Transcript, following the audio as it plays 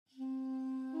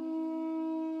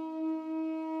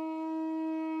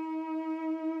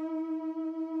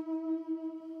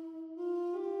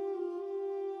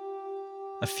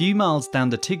A few miles down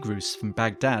the Tigris from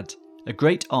Baghdad, a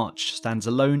great arch stands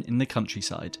alone in the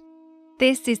countryside.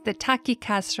 This is the Taki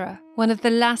Kasra, one of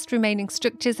the last remaining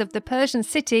structures of the Persian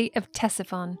city of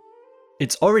Ctesiphon.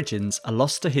 Its origins are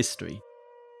lost to history.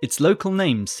 Its local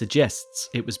name suggests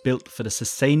it was built for the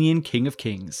Sasanian King of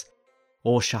Kings,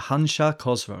 or Shahanshah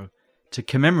Khosrow, to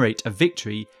commemorate a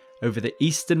victory over the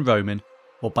Eastern Roman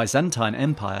or Byzantine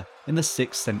Empire in the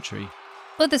 6th century.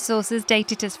 Other sources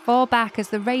date it as far back as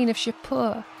the reign of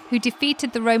Shapur, who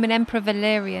defeated the Roman Emperor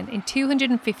Valerian in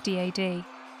 250 AD.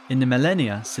 In the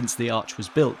millennia since the arch was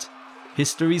built,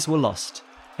 histories were lost,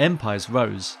 empires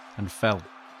rose and fell.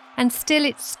 And still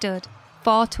it stood,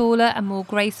 far taller and more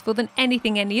graceful than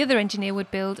anything any other engineer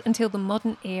would build until the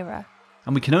modern era.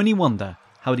 And we can only wonder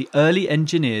how the early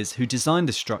engineers who designed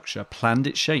the structure planned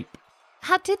its shape.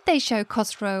 How did they show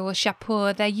Khosrow or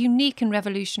Shapur their unique and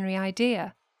revolutionary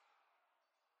idea?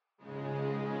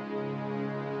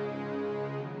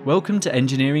 Welcome to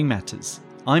Engineering Matters.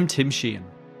 I'm Tim Sheehan.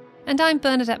 And I'm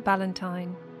Bernadette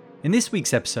Ballantyne. In this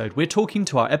week's episode, we're talking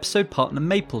to our episode partner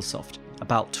MapleSoft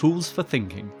about tools for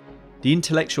thinking, the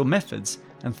intellectual methods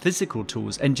and physical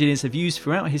tools engineers have used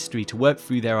throughout history to work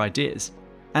through their ideas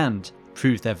and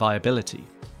prove their viability.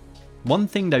 One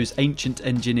thing those ancient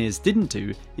engineers didn't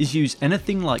do is use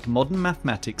anything like modern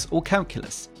mathematics or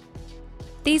calculus.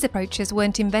 These approaches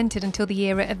weren't invented until the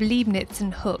era of Leibniz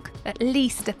and Hooke, at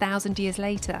least 1,000 years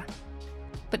later.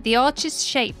 But the arch's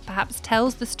shape perhaps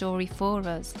tells the story for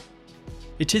us.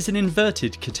 It is an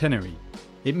inverted catenary.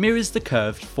 It mirrors the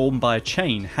curve formed by a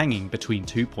chain hanging between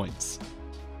 2 points.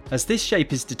 As this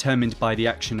shape is determined by the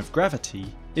action of gravity,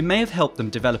 it may have helped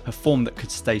them develop a form that could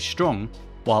stay strong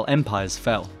while empires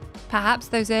fell. Perhaps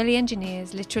those early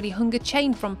engineers literally hung a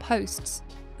chain from posts,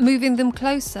 moving them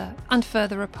closer and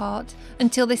further apart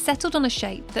until they settled on a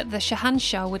shape that the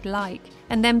Shahanshah would like,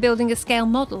 and then building a scale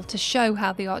model to show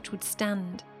how the arch would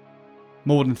stand.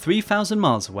 More than 3,000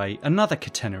 miles away, another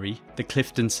catenary, the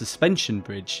Clifton Suspension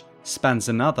Bridge, spans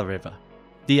another river,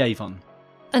 the Avon.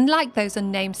 Unlike those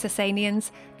unnamed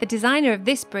Sasanians, the designer of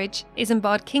this bridge,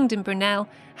 Isambard Kingdom Brunel,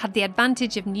 had the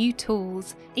advantage of new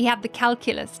tools. He had the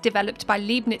calculus developed by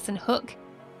Leibniz and Hooke.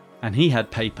 And he had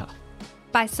paper.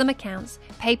 By some accounts,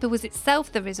 paper was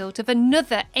itself the result of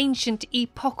another ancient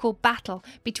epochal battle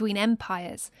between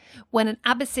empires, when an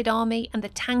Abbasid army and the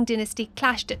Tang dynasty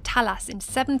clashed at Talas in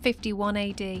 751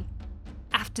 AD.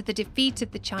 After the defeat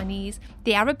of the Chinese,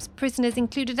 the Arabs' prisoners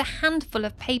included a handful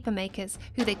of paper makers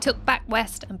who they took back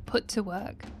west and put to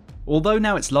work. Although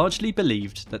now it's largely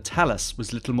believed that Talas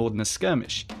was little more than a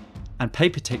skirmish, and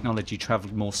paper technology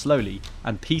travelled more slowly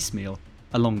and piecemeal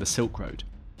along the Silk Road.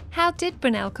 How did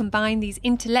Brunel combine these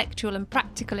intellectual and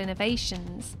practical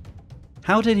innovations?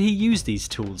 How did he use these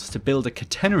tools to build a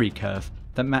catenary curve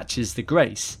that matches the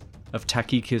grace of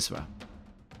Taki Kasra?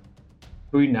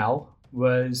 Brunel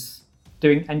was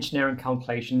doing engineering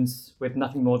calculations with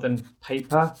nothing more than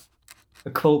paper, a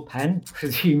quill pen,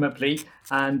 presumably,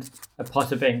 and a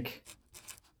pot of ink.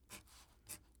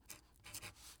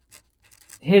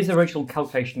 His original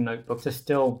calculation notebooks are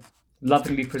still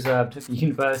lovingly preserved at the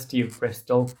University of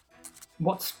Bristol.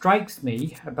 What strikes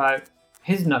me about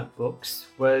his notebooks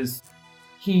was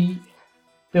he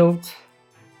built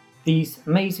these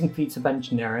amazing feats of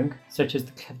engineering, such as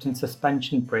the Clifton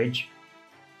Suspension Bridge,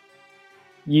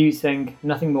 using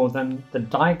nothing more than the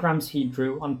diagrams he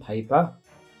drew on paper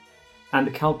and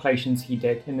the calculations he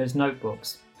did in his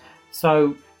notebooks.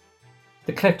 So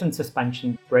the Clifton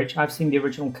Suspension Bridge, I've seen the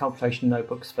original calculation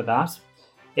notebooks for that.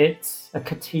 It's a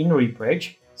catenary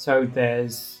bridge, so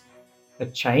there's a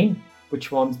chain which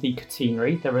forms the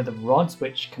catenary. There are the rods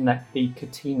which connect the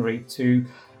catenary to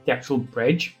the actual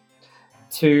bridge.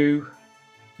 To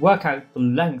work out the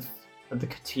length of the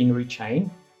catenary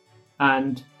chain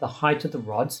and the height of the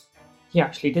rods, he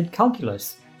actually did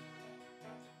calculus.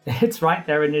 It's right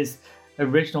there in his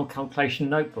original calculation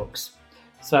notebooks.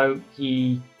 So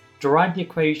he derived the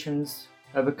equations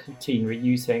of a catenary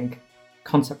using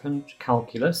consequent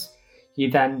calculus. He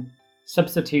then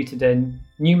substituted in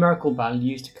numerical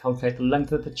values to calculate the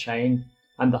length of the chain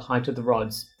and the height of the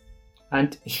rods.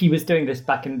 And he was doing this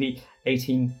back in the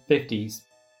 1850s.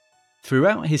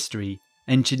 Throughout history,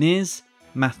 engineers,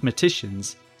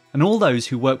 mathematicians, and all those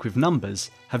who work with numbers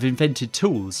have invented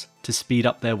tools to speed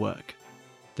up their work.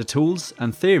 The tools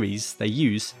and theories they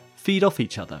use feed off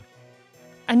each other.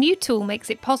 A new tool makes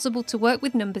it possible to work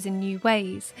with numbers in new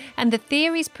ways, and the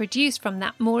theories produced from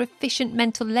that more efficient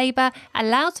mental labour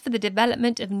allows for the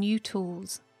development of new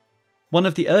tools. One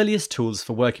of the earliest tools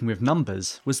for working with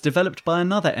numbers was developed by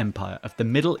another empire of the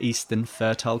Middle Eastern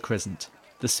Fertile Crescent,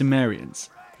 the Sumerians,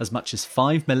 as much as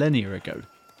 5 millennia ago.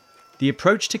 The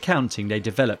approach to counting they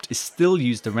developed is still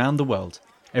used around the world,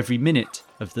 every minute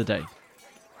of the day.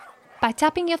 By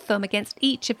tapping your thumb against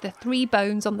each of the 3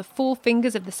 bones on the 4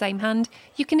 fingers of the same hand,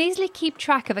 you can easily keep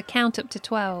track of a count up to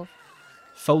 12.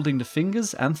 Folding the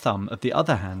fingers and thumb of the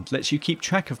other hand lets you keep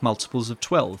track of multiples of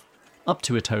 12, up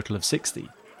to a total of 60.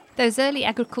 Those early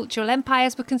agricultural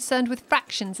empires were concerned with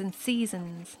fractions and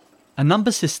seasons. A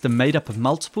number system made up of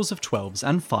multiples of 12s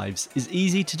and 5s is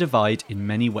easy to divide in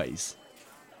many ways.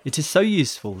 It is so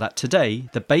useful that today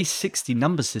the base 60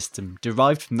 number system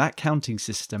derived from that counting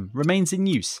system remains in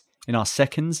use in our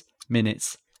seconds,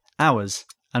 minutes, hours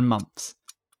and months.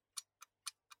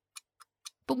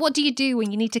 But what do you do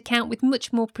when you need to count with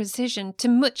much more precision to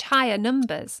much higher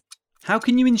numbers? How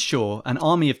can you ensure an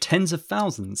army of tens of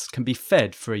thousands can be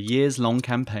fed for a years-long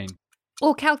campaign?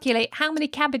 Or calculate how many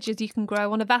cabbages you can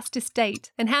grow on a vast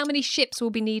estate and how many ships will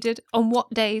be needed on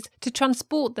what days to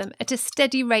transport them at a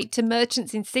steady rate to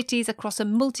merchants in cities across a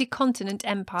multi-continent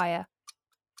empire.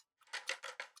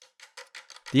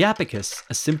 The abacus,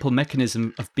 a simple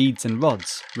mechanism of beads and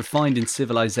rods, refined in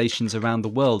civilizations around the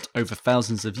world over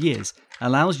thousands of years,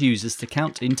 allows users to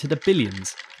count into the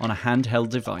billions on a handheld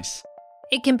device.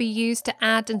 It can be used to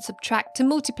add and subtract, to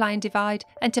multiply and divide,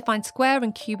 and to find square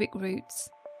and cubic roots.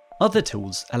 Other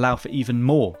tools allow for even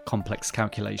more complex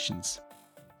calculations.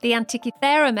 The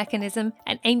Antikythera mechanism,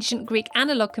 an ancient Greek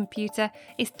analogue computer,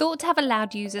 is thought to have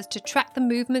allowed users to track the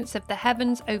movements of the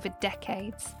heavens over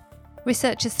decades.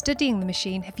 Researchers studying the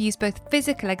machine have used both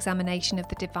physical examination of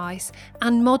the device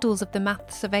and models of the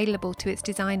maths available to its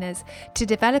designers to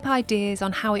develop ideas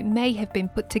on how it may have been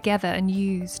put together and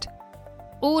used.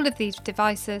 All of these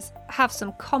devices have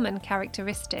some common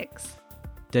characteristics.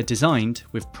 They're designed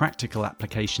with practical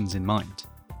applications in mind,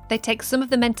 They take some of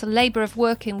the mental labour of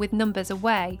working with numbers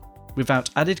away. without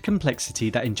added complexity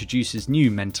that introduces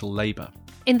new mental labour.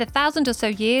 In the 1,000 or so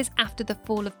years after the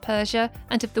fall of Persia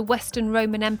and of the Western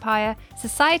Roman Empire,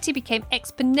 society became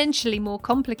exponentially more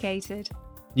complicated.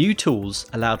 New tools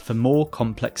allowed for more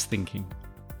complex thinking,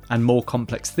 and more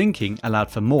complex thinking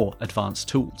allowed for more advanced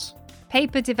tools.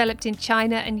 Paper developed in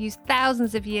China and used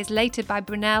thousands of years later by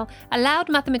Brunel allowed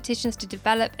mathematicians to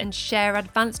develop and share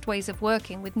advanced ways of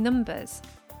working with numbers.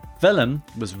 Vellum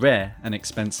was rare and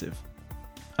expensive.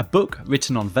 A book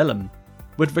written on vellum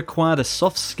would require the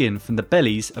soft skin from the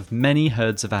bellies of many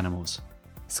herds of animals.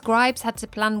 Scribes had to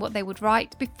plan what they would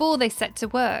write before they set to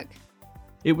work,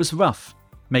 It was rough,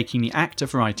 making the act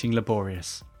of writing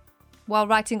laborious. while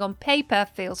writing on paper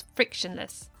feels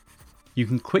frictionless, You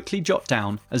can quickly jot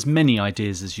down as many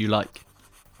ideas as you like.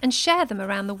 and share them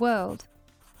around the world.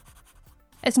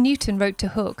 As Newton wrote to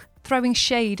Hooke, throwing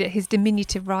shade at his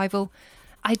diminutive rival,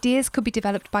 ideas could be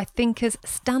developed by thinkers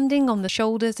standing on the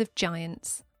shoulders of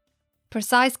giants.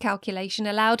 Precise calculation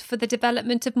allowed for the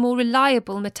development of more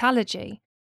reliable metallurgy.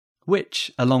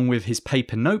 Which, along with his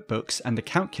paper notebooks and the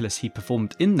calculus he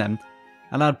performed in them,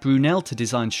 allowed Brunel to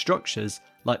design structures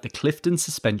like the Clifton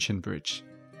Suspension Bridge.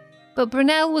 But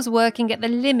Brunel was working at the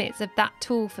limits of that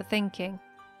tool for thinking.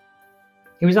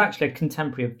 He was actually a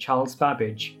contemporary of Charles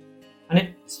Babbage. And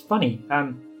it's funny,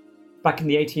 back in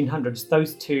the 1800s,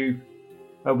 those two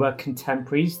were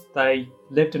contemporaries. They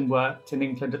lived and worked in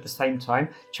England at the same time.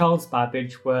 Charles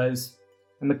Babbage was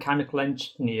a mechanical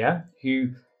engineer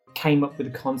who came up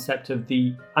with the concept of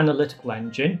the analytical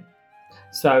engine.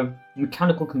 So, a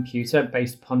mechanical computer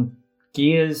based upon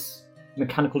gears,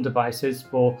 mechanical devices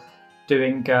for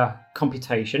doing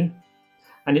computation.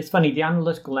 And it's funny, the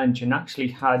analytical engine actually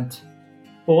had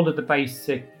all of the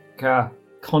basic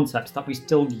concepts that we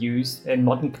still use in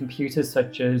modern computers,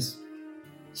 such as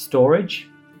storage,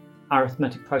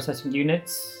 arithmetic processing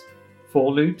units,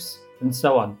 for loops, and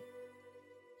so on.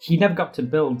 He never got to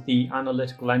build the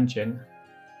analytical engine,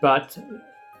 but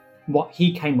what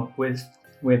he came up with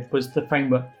was the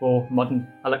framework for modern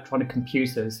electronic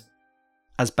computers.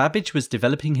 As Babbage was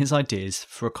developing his ideas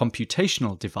for a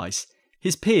computational device,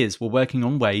 his peers were working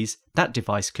on ways that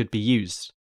device could be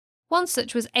used. One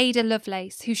such was Ada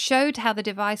Lovelace, who showed how the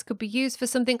device could be used for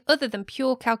something other than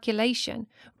pure calculation,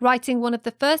 writing one of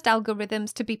the first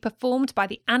algorithms to be performed by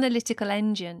the analytical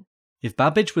engine. If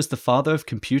Babbage was the father of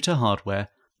computer hardware,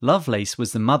 Lovelace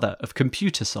was the mother of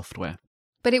computer software.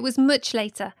 But it was much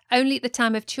later, only at the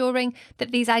time of Turing,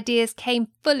 that these ideas came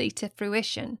fully to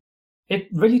fruition. It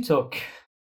really took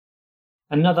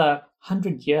another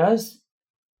 100 years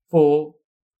for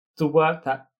the work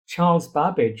that Charles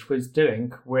Babbage was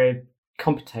doing with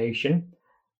computation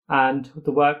and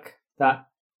the work that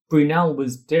Brunel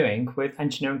was doing with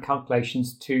engineering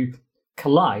calculations to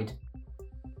collide.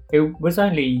 It was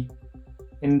only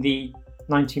in the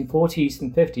 1940s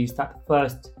and 50s that the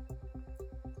first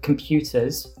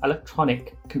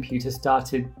electronic computers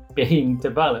started being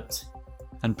developed.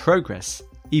 And progress,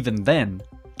 even then,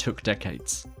 took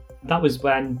decades. That was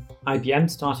when IBM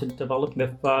started developing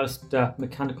the first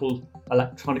mechanical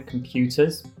electronic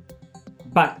computers.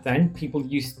 Back then, people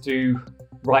used to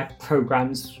write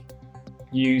programs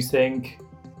using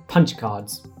punch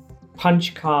cards.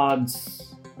 Punch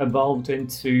cards evolved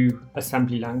into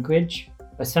assembly language.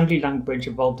 Assembly language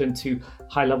evolved into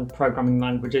high-level programming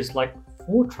languages like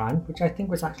Fortran, which I think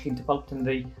was actually developed in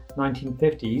the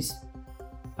 1950s.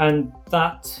 And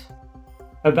that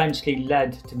eventually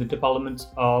led to the development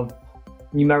of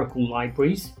numerical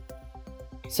libraries,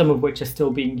 some of which are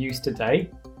still being used today.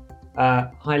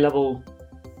 High-level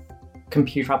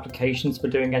computer applications for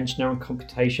doing engineering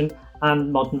computation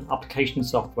and modern application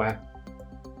software.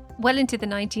 Well into the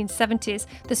 1970s,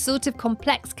 the sort of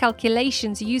complex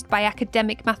calculations used by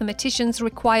academic mathematicians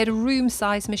required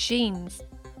room-sized machines.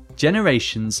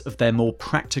 Generations of their more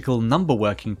practical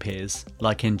number-working peers,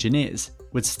 like engineers,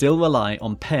 would still rely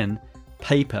on pen,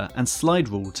 paper and slide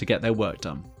rule to get their work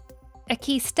done. A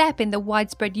key step in the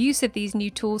widespread use of these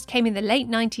new tools came in the late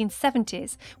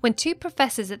 1970s when two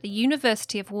professors at the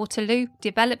University of Waterloo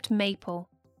developed Maple.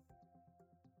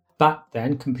 Back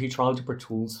then, computer algebra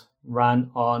tools ran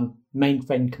on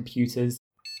mainframe computers.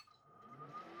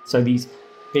 So these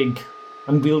big,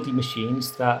 unwieldy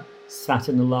machines that sat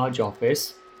in a large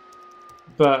office.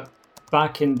 But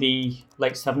back in the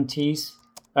late 70s,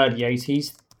 early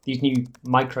 80s, these new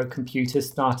microcomputers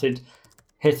started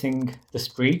hitting the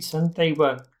streets, and they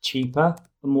were cheaper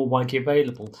and more widely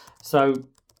available. So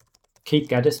Keith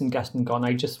Geddes and Gaston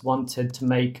Gonnet just wanted to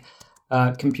make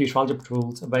computer algebra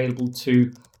tools available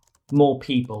to more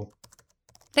people.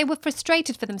 They were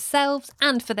frustrated for themselves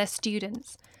and for their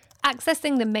students.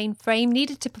 Accessing the mainframe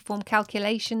needed to perform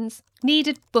calculations,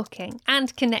 needed booking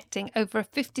and connecting over a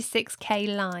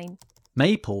 56k line.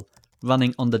 Maple,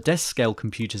 running on the desk-scale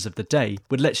computers of the day,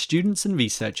 would let students and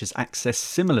researchers access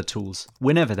similar tools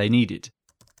whenever they needed.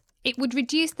 It would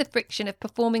reduce the friction of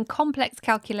performing complex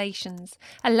calculations,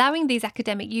 allowing these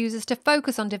academic users to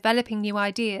focus on developing new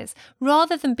ideas,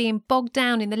 rather than being bogged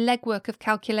down in the legwork of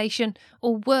calculation,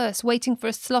 or worse, waiting for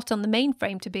a slot on the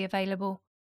mainframe to be available.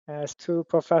 As two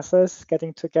professors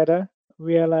getting together,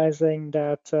 realizing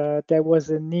that there was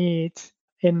a need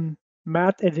in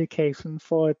math education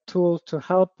for a tool to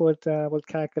help with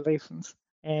calculations,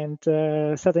 and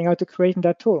setting out to creating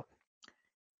that tool.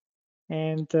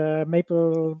 And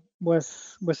Maple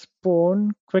was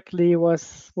born, quickly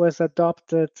was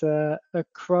adopted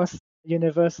across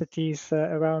universities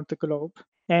around the globe.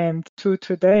 And to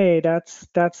today, that's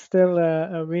still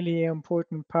a really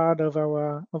important part of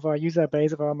our user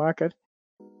base, of our market.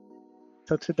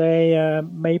 So today,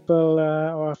 Maple,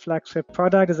 our flagship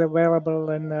product, is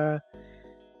available in over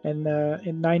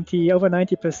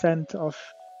 90% of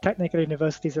technical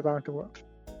universities around the world.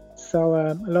 So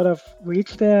a lot of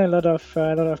reach there, a lot of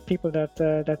people that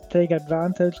take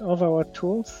advantage of our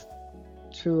tools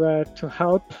to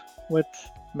help with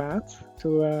math,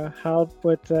 to help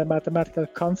with mathematical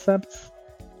concepts,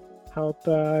 help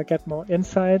get more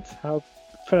insight, help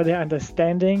further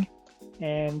understanding,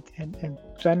 and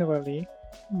generally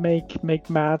make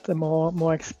math a more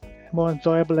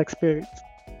enjoyable experience.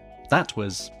 That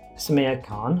was Samir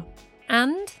Khan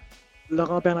And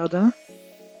Laurent Bernardin.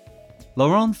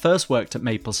 Laurent first worked at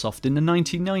MapleSoft in the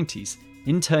 1990s,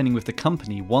 interning with the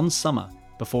company one summer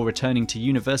before returning to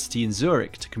university in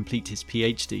Zurich to complete his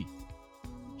PhD.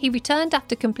 he returned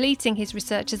after completing his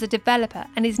research as a developer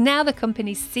and is now the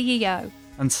company's CEO.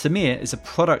 And Samir is a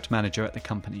product manager at the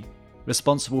company,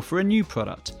 responsible for a new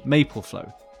product,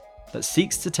 MapleFlow, that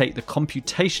seeks to take the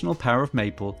computational power of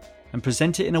Maple and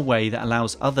present it in a way that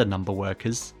allows other number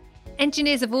workers,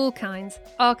 Engineers of all kinds,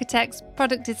 architects,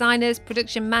 product designers,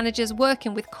 production managers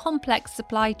working with complex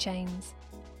supply chains,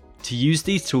 to use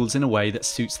these tools in a way that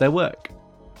suits their work.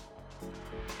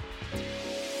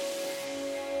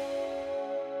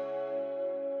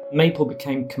 Maple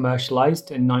became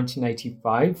commercialized in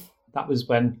 1985. That was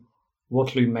when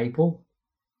Waterloo Maple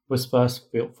was first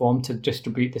formed to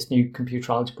distribute this new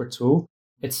computer algebra tool.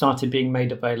 It started being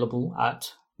made available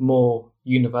at more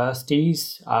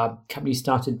universities. Companies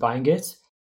started buying it.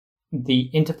 The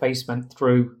interface went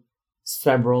through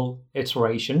several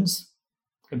iterations.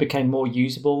 It became more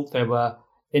usable. There were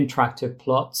interactive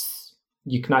plots.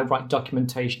 You can now write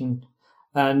documentation,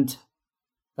 and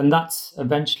that's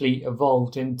eventually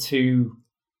evolved into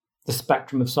the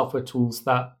spectrum of software tools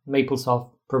that MapleSoft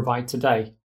provide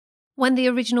today. When the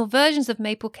original versions of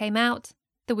Maple came out,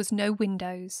 there was no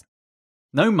Windows.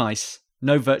 No mice,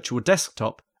 no virtual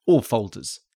desktop, or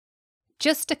folders.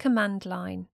 Just a command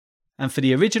line. And for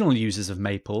the original users of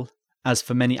Maple, as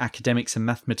for many academics and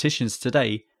mathematicians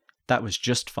today, that was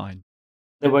just fine.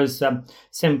 There was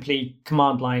simply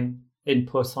command line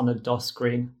input on a DOS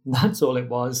screen. That's all it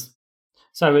was.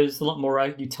 So it was a lot more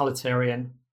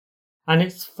utilitarian. And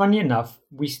it's funny enough,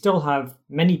 we still have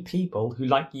many people who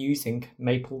like using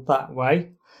Maple that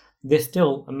way. There's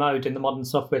still a mode in the modern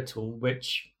software tool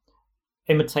which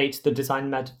imitates the design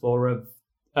metaphor of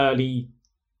early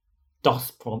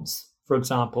DOS prompts, for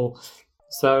example.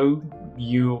 So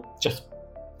you just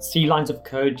see lines of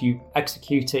code, you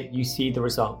execute it, you see the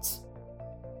results.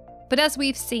 But as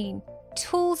we've seen,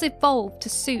 tools evolve to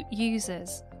suit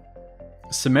users.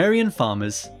 Sumerian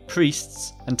farmers,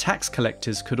 priests, and tax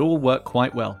collectors could all work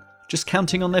quite well, just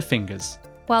counting on their fingers.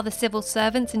 While the civil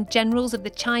servants and generals of the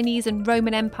Chinese and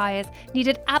Roman empires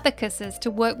needed abacuses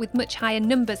to work with much higher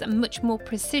numbers and much more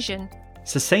precision.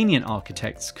 Sasanian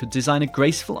architects could design a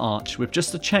graceful arch with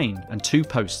just a chain and 2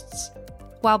 posts.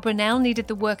 While Brunel needed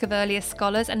the work of earlier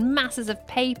scholars and masses of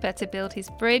paper to build his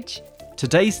bridge.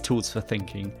 Today's tools for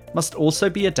thinking must also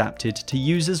be adapted to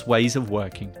users' ways of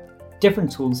working.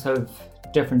 Different tools have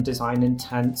different design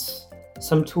intents.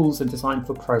 Some tools are designed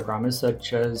for programmers,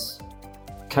 such as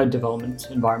code development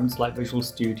environments like Visual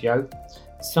Studio.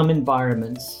 Some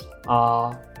environments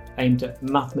are aimed at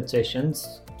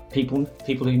mathematicians, people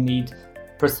who need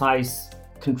precise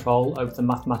control over the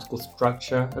mathematical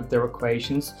structure of their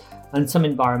equations. And some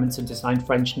environments are designed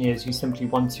for engineers who simply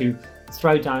want to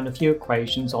throw down a few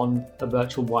equations on a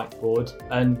virtual whiteboard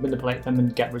and manipulate them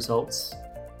and get results.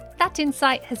 That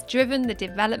insight has driven the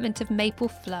development of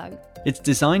MapleFlow. It's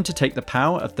designed to take the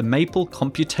power of the Maple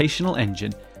computational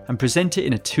engine and present it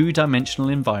in a 2-dimensional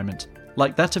environment,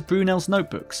 like that of Brunel's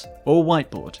notebooks or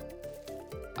whiteboard.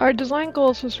 Our design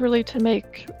goals was really to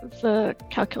make the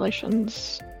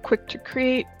calculations quick to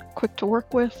create, quick to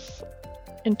work with,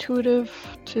 intuitive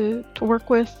to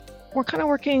work with. We're kind of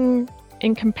working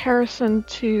in comparison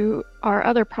to our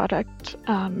other product,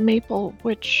 Maple,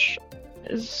 which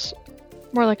is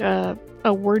more like a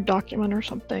Word document or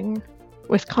something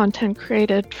with content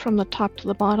created from the top to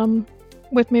the bottom.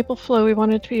 With MapleFlow, we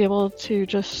wanted to be able to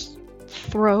just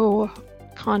throw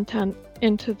content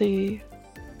into the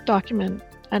document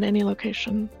at any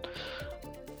location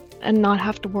and not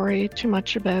have to worry too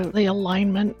much about the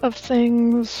alignment of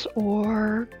things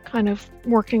or kind of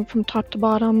working from top to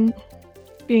bottom,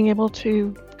 being able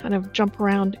to kind of jump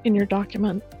around in your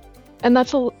document. And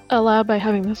that's allowed by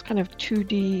having this kind of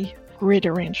 2D grid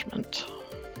arrangement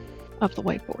of the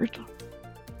whiteboard.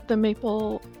 The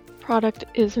Maple product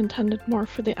is intended more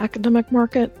for the academic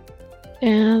market,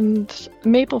 and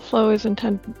MapleFlow is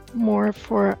intended more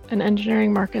for an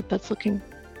engineering market that's looking,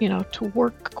 to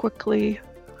work quickly,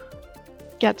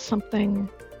 get something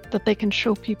that they can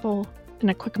show people in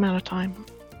a quick amount of time.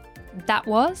 That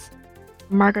was?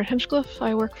 Margaret Hinchcliffe.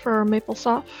 I work for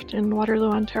MapleSoft in Waterloo,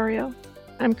 Ontario.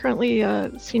 I'm currently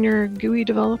a senior GUI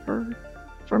developer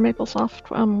for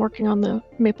MapleSoft. I'm working on the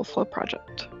MapleFlow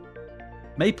project.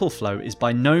 MapleFlow is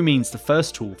by no means the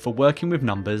first tool for working with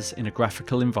numbers in a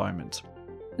graphical environment.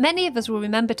 Many of us will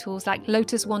remember tools like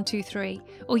Lotus 123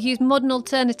 or use modern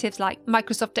alternatives like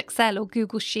Microsoft Excel or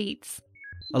Google Sheets.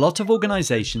 A lot of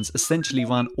organisations essentially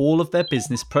run all of their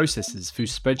business processes through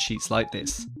spreadsheets like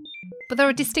this. But there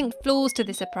are distinct flaws to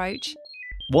this approach.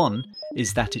 One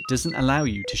is that it doesn't allow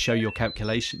you to show your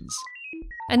calculations.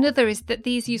 Another is that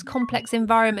these use complex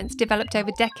environments developed over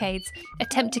decades,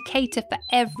 attempt to cater for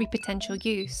every potential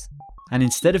use. And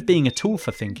instead of being a tool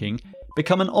for thinking,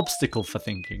 become an obstacle for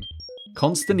thinking,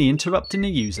 constantly interrupting the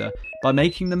user by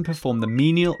making them perform the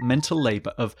menial mental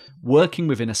labour of working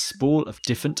within a sprawl of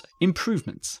different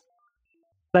improvements.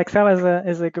 Excel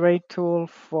is a great tool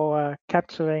for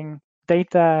capturing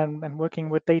data and working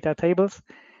with data tables.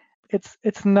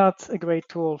 It's not a great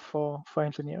tool for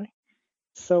engineering.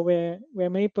 So where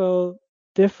Maple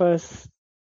differs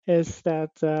is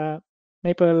that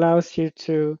Maple allows you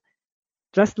to,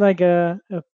 just like a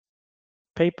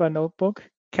paper notebook,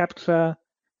 capture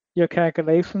your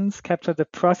calculations, capture the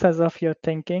process of your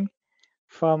thinking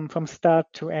from start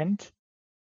to end,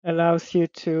 allows you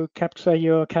to capture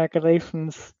your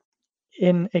calculations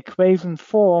in equation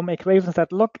form, equations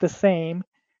that look the same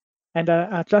and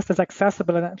are just as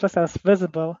accessible and just as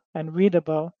visible and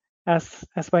readable as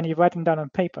when you write them down on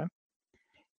paper.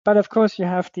 But of course, you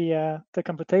have the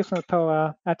computational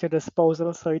power at your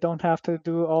disposal, so you don't have to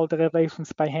do all the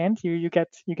derivations by hand. You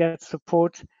get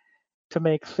support to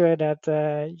make sure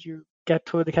that you get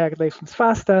through the calculations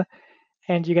faster,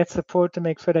 and you get support to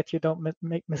make sure that you don't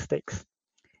make mistakes.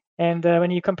 And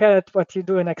when you compare it what you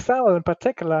do in Excel in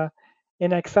particular,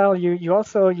 in Excel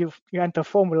you enter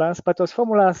formulas, but those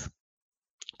formulas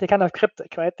they're kind of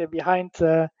cryptic, right? They're behind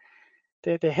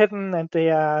they're hidden, and they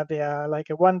are like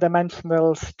a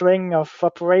one-dimensional string of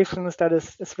operations that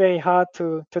is very hard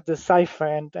to decipher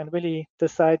and really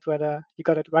decide whether you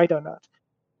got it right or not.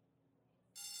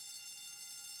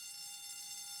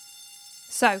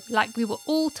 So, like we were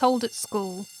all told at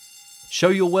school, show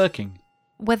you're working.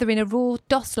 Whether in a raw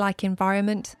DOS-like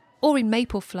environment or in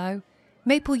MapleFlow,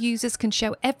 Maple users can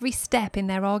show every step in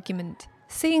their argument,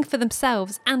 seeing for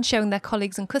themselves and showing their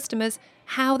colleagues and customers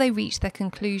how they reach their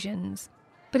conclusions.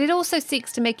 But it also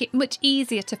seeks to make it much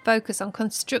easier to focus on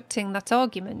constructing that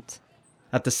argument.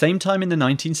 At the same time in the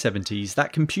 1970s,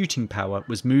 that computing power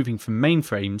was moving from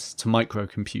mainframes to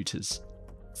microcomputers.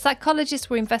 Psychologists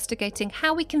were investigating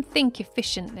how we can think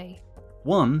efficiently.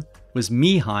 One was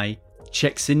Mihai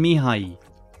Csikszentmihalyi,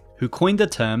 who coined the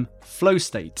term flow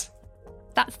state.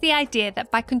 That's the idea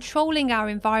that by controlling our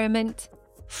environment,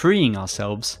 freeing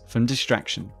ourselves from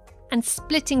distraction, and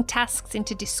splitting tasks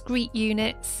into discrete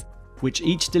units, which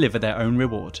each deliver their own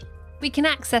reward, we can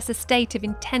access a state of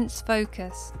intense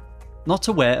focus. Not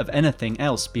aware of anything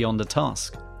else beyond the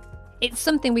task. It's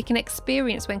something we can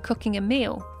experience when cooking a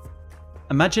meal.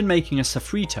 Imagine making a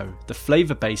sofrito, the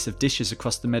flavour base of dishes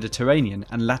across the Mediterranean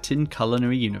and Latin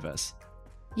culinary universe.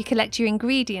 You collect your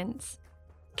ingredients.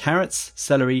 Carrots,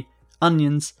 celery,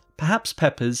 onions, perhaps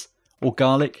peppers, or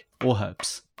garlic or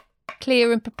herbs.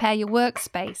 Clear and prepare your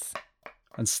workspace.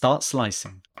 And start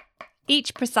slicing.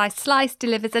 Each precise slice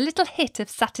delivers a little hit of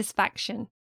satisfaction.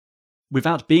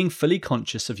 Without being fully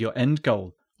conscious of your end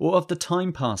goal or of the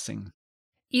time passing.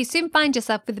 You soon find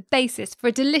yourself with the basis for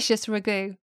a delicious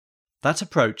ragu. That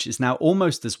approach is now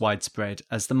almost as widespread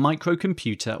as the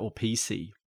microcomputer or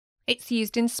PC. It's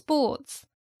used in sports.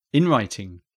 In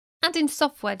writing. And in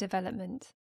software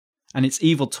development. And its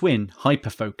evil twin,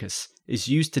 Hyperfocus, is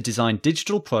used to design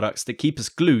digital products that keep us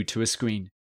glued to a screen.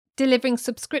 Delivering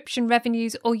subscription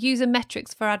revenues or user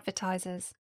metrics for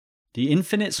advertisers. The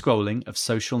infinite scrolling of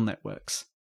social networks.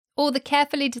 Or the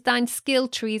carefully designed skill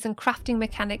trees and crafting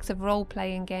mechanics of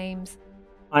role-playing games.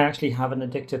 I actually have an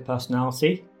addictive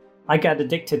personality. I get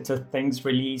addicted to things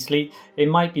really easily. It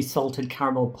might be salted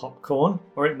caramel popcorn,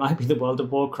 or it might be the World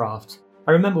of Warcraft.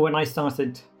 I remember when I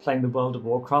started playing the World of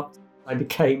Warcraft, I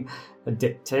became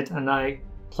addicted and I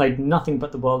played nothing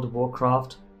but the World of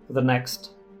Warcraft for the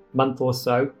next month or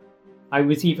so. I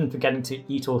was even forgetting to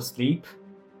eat or sleep.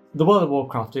 The World of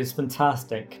Warcraft is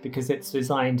fantastic because it's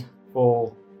designed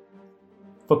for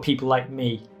people like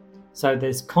me. So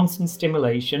there's constant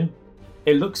stimulation,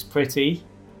 it looks pretty,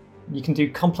 you can do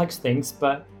complex things,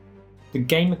 but the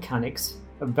game mechanics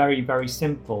are very, very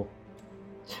simple.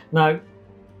 Now,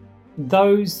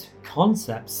 those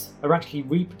concepts are actually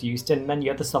reproduced in many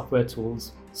other software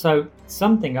tools. So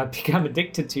something I've become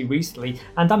addicted to recently,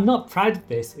 and I'm not proud of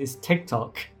this, is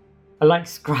TikTok. I like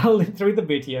scrolling through the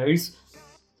videos,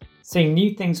 seeing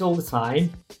new things all the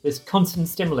time, there's constant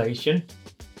stimulation.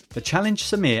 The challenge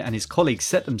Samir and his colleagues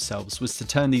set themselves was to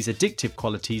turn these addictive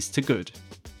qualities to good.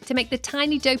 To make the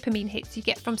tiny dopamine hits you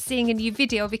get from seeing a new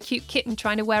video of a cute kitten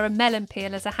trying to wear a melon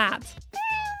peel as a hat.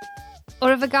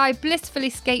 Or of a guy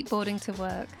blissfully skateboarding to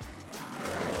work.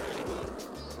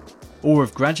 Or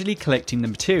of gradually collecting the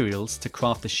materials to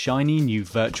craft the shiny new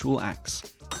virtual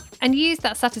axe. And use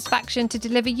that satisfaction to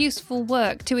deliver useful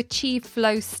work to achieve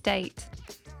flow state.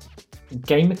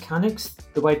 Game mechanics,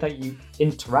 the way that you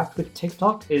interact with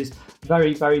TikTok is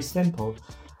very, very simple.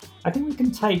 I think we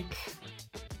can take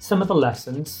some of the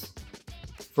lessons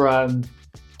from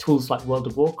tools like World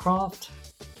of Warcraft,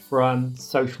 from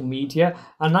social media,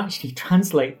 and actually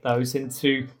translate those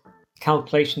into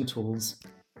calculation tools.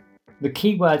 The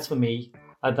key words for me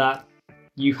are that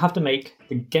you have to make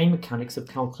the game mechanics of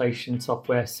calculation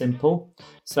software simple.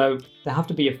 So there have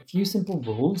to be a few simple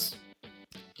rules.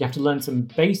 You have to learn some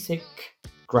basic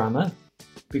grammar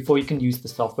before you can use the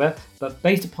software, but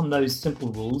based upon those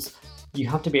simple rules, you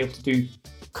have to be able to do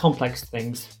complex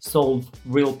things, solve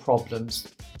real problems.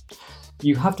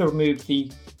 You have to remove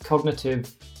the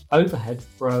cognitive overhead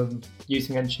from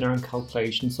using engineering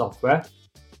calculation software.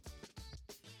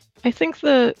 I think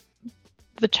the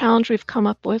challenge we've come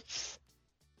up with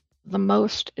the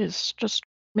most is just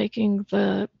making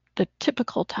the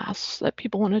typical tasks that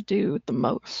people want to do the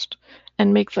most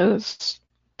and make those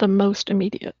the most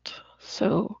immediate.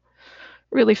 So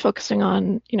really focusing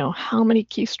on, how many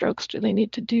keystrokes do they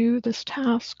need to do this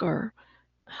task, or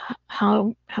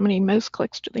how many mouse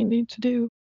clicks do they need to do?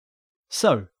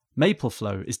 So,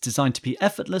 MapleFlow is designed to be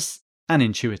effortless and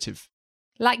intuitive.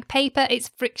 Like paper,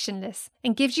 it's frictionless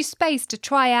and gives you space to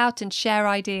try out and share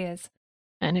ideas.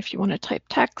 And if you want to type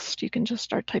text, you can just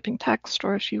start typing text,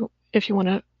 or if you want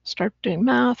to start doing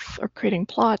math or creating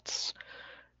plots,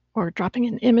 or dropping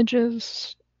in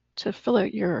images to fill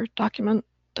out your document,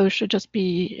 those should just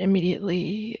be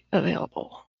immediately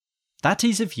available. That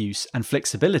ease of use and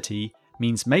flexibility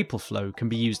means Mapleflow can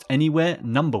be used anywhere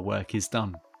number work is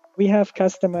done. We have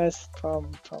customers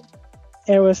from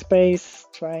aerospace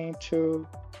trying to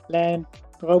land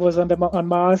rovers on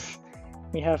Mars.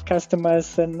 We have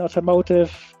customers in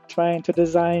automotive trying to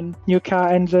design new car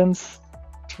engines,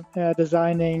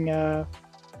 designing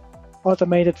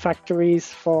automated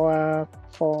factories for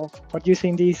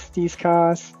producing these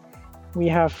cars. We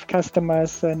have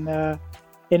customers in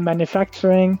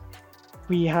manufacturing.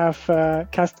 We have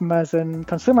customers in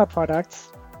consumer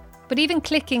products. But even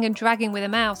clicking and dragging with a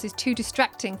mouse is too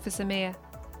distracting for Samir.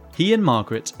 He and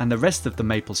Margaret and the rest of the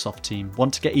Maplesoft team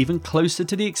want to get even closer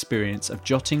to the experience of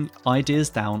jotting ideas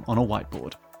down on a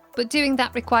whiteboard. But doing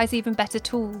that requires even better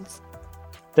tools.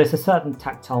 There's a certain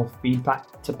tactile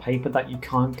feedback to paper that you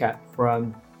can't get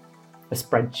from a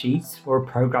spreadsheet or a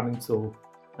programming tool,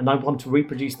 and I want to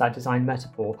reproduce that design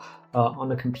metaphor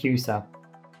on a computer.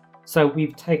 So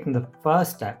we've taken the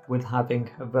first step with having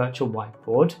a virtual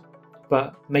whiteboard,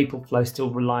 but Mapleflow still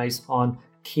relies on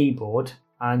keyboard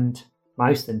and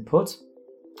mouse input.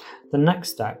 The next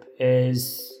step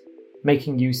is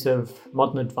making use of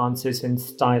modern advances in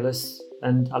stylus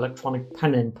and electronic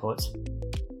pen input.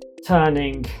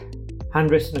 Turning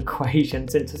handwritten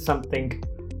equations into something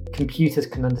computers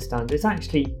can understand is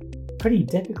actually pretty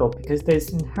difficult because there's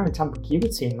inherent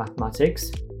ambiguity in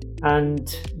mathematics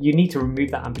and you need to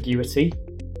remove that ambiguity.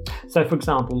 So for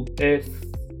example, if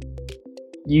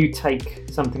you take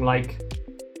something like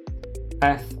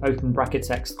f open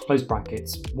brackets x close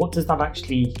brackets, what does that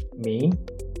actually mean?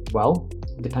 Well,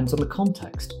 it depends on the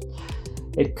context.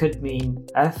 It could mean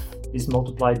f is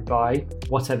multiplied by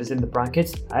whatever's in the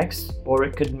brackets, x, or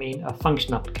it could mean a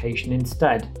function application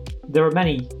instead. There are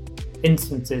many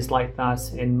instances like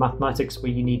that in mathematics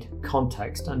where you need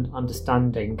context and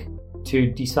understanding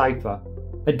to decipher.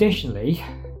 Additionally,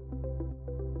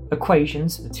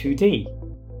 equations are 2D.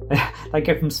 They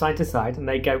go from side to side and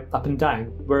they go up and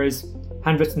down, whereas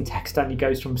handwritten text only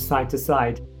goes from side to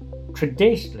side.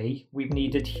 Traditionally, we've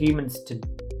needed humans to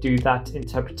do that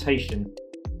interpretation,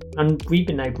 and we've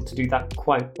been able to do that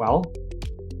quite well.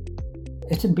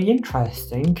 It'd be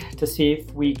interesting to see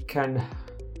if we can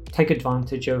take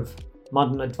advantage of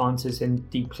modern advances in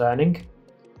deep learning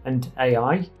and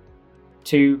AI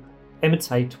to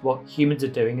imitate what humans are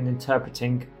doing in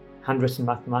interpreting handwritten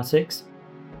mathematics.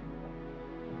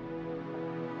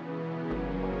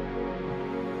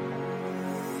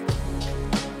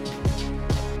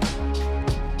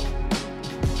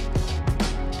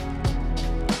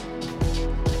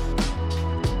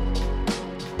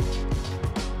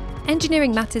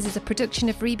 Engineering Matters is a production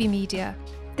of Reby Media.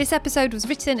 This episode was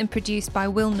written and produced by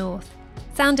Will North.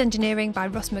 Sound engineering by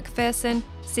Ross McPherson,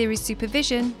 series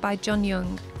supervision by John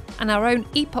Young, and our own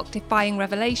epoch-defying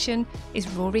revelation is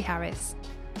Rory Harris.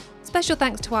 Special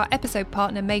thanks to our episode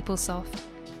partner Maplesoft.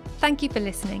 Thank you for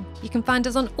listening. You can find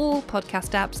us on all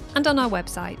podcast apps and on our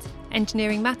website,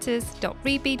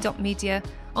 engineeringmatters.reby.media,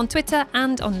 on Twitter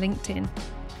and on LinkedIn.